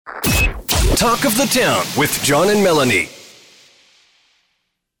Talk of the Town with John and Melanie.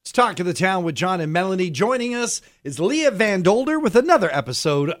 It's Talk of the Town with John and Melanie. Joining us is Leah Van Dolder with another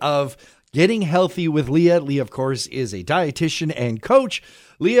episode of Getting Healthy with Leah. Leah, of course, is a dietitian and coach.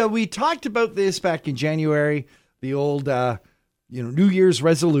 Leah, we talked about this back in January, the old, New Year's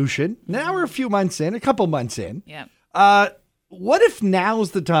resolution. Now we're a couple months in. Yeah. What if now's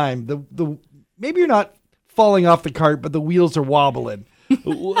the time? Maybe you're not falling off the cart, but the wheels are wobbling.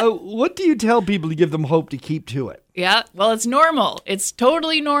 What do you tell people to give them hope to keep to it? Yeah, well, it's normal. It's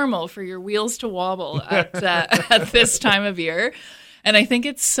totally normal for your wheels to wobble at this time of year. And I think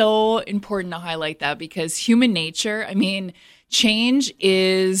it's so important to highlight that because human nature, change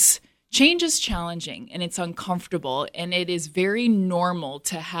is challenging and it's uncomfortable. And it is very normal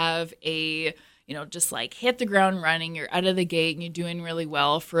to have just like hit the ground running. You're out of the gate and you're doing really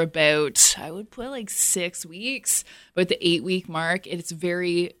well for about, I would put like 6 weeks. But the 8-week mark, it's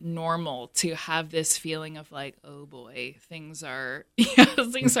very normal to have this feeling of like, oh boy, things are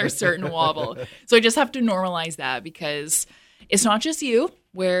starting to wobble. So I just have to normalize that because it's not just you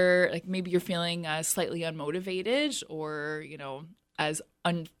where like maybe you're feeling slightly unmotivated or,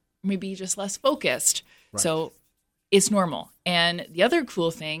 maybe just less focused. Right. So it's normal. And the other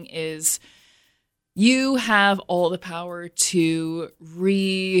cool thing is you have all the power to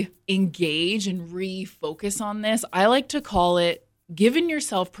re-engage and refocus on this. I like to call it giving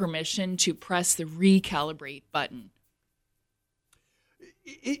yourself permission to press the recalibrate button.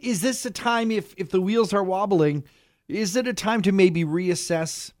 Is this a time, if the wheels are wobbling, is it a time to maybe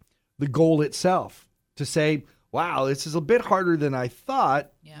reassess the goal itself? To say, wow, this is a bit harder than I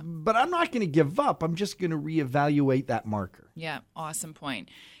thought, but I'm not going to give up. I'm just going to reevaluate that marker. Yeah, awesome point.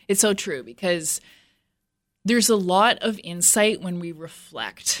 It's so true because there's a lot of insight when we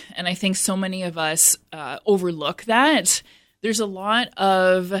reflect. And I think so many of us overlook that. There's a lot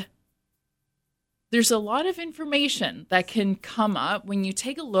of information that can come up when you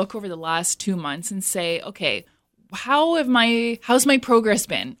take a look over the last 2 months and say, okay, how's my progress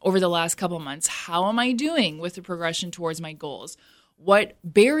been over the last couple of months? How am I doing with the progression towards my goals? What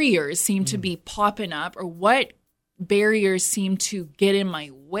barriers seem to be popping up, or what barriers seem to get in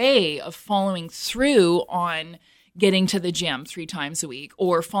my way of following through on getting to the gym 3 times a week,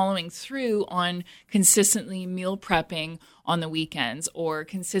 or following through on consistently meal prepping on the weekends, or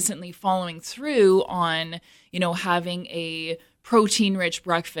consistently following through on, having a protein-rich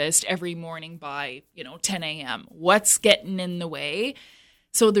breakfast every morning by, 10 a.m. What's getting in the way?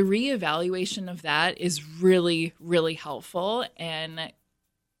 So the reevaluation of that is really, really helpful. And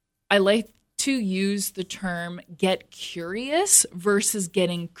I like to use the term get curious versus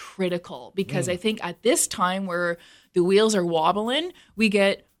getting critical, because I think at this time where the wheels are wobbling, we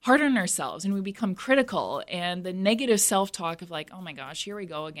get hard on ourselves and we become critical, and the negative self-talk of like, oh my gosh, here we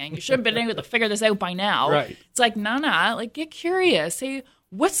go again. You should have been able to figure this out by now. Right. It's like, nah, like get curious. Say,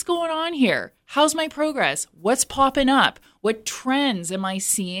 what's going on here? How's my progress? What's popping up? What trends am I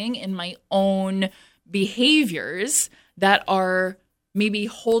seeing in my own behaviors that are maybe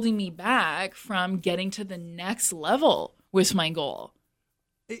holding me back from getting to the next level with my goal?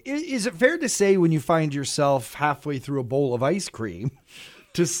 Is it fair to say when you find yourself halfway through a bowl of ice cream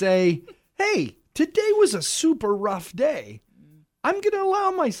to say, hey, today was a super rough day. I'm going to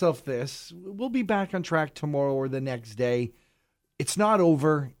allow myself this. We'll be back on track tomorrow or the next day. It's not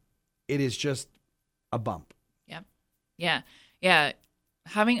over. It is just a bump. Yeah.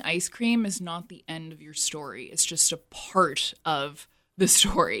 Having ice cream is not the end of your story. It's just a part of the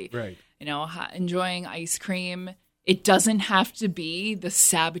story. Right. Enjoying ice cream, it doesn't have to be the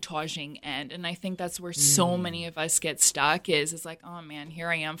sabotaging end. And I think that's where so many of us get stuck it's like, oh man, here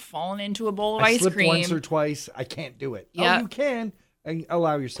I am falling into a bowl of ice cream. I slipped once or twice. I can't do it. Yeah. Oh, you can. And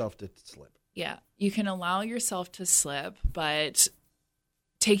allow yourself to slip. Yeah. You can allow yourself to slip, but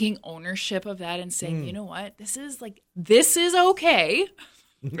taking ownership of that and saying, you know what, this is okay.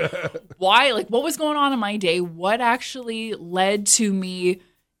 Why? Like, what was going on in my day? What actually led to me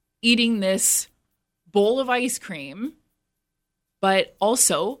eating this bowl of ice cream? But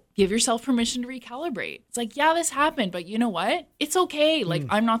also give yourself permission to recalibrate. It's like, yeah, this happened, but you know what? It's okay. Like,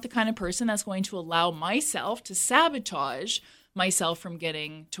 I'm not the kind of person that's going to allow myself to sabotage myself from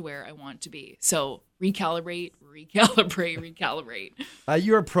getting to where I want to be. So recalibrate.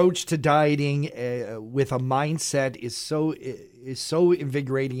 Your approach to dieting with a mindset is so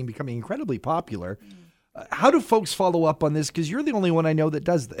invigorating and becoming incredibly popular. How do folks follow up on this? Because you're the only one I know that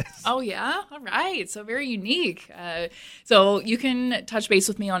does this. Oh, yeah? All right. So very unique. So you can touch base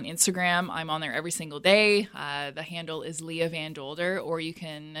with me on Instagram. I'm on there every single day. The handle is Leah Van Dolder, or you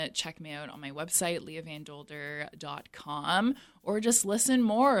can check me out on my website, leahvandolder.com, or just listen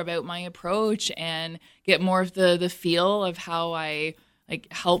more about my approach and get more of the feel of how I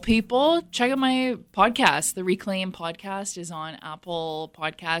help people. Check out my podcast. The Reclaim podcast is on Apple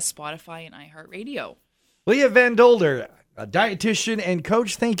Podcasts, Spotify, and iHeartRadio. Leah Van Dolder, a dietitian and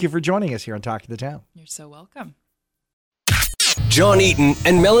coach, thank you for joining us here on Talk of the Town. You're so welcome. John Eaton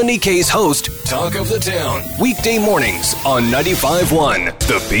and Melanie Kay's host, Talk of the Town, weekday mornings on 95.1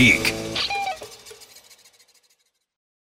 The Peak.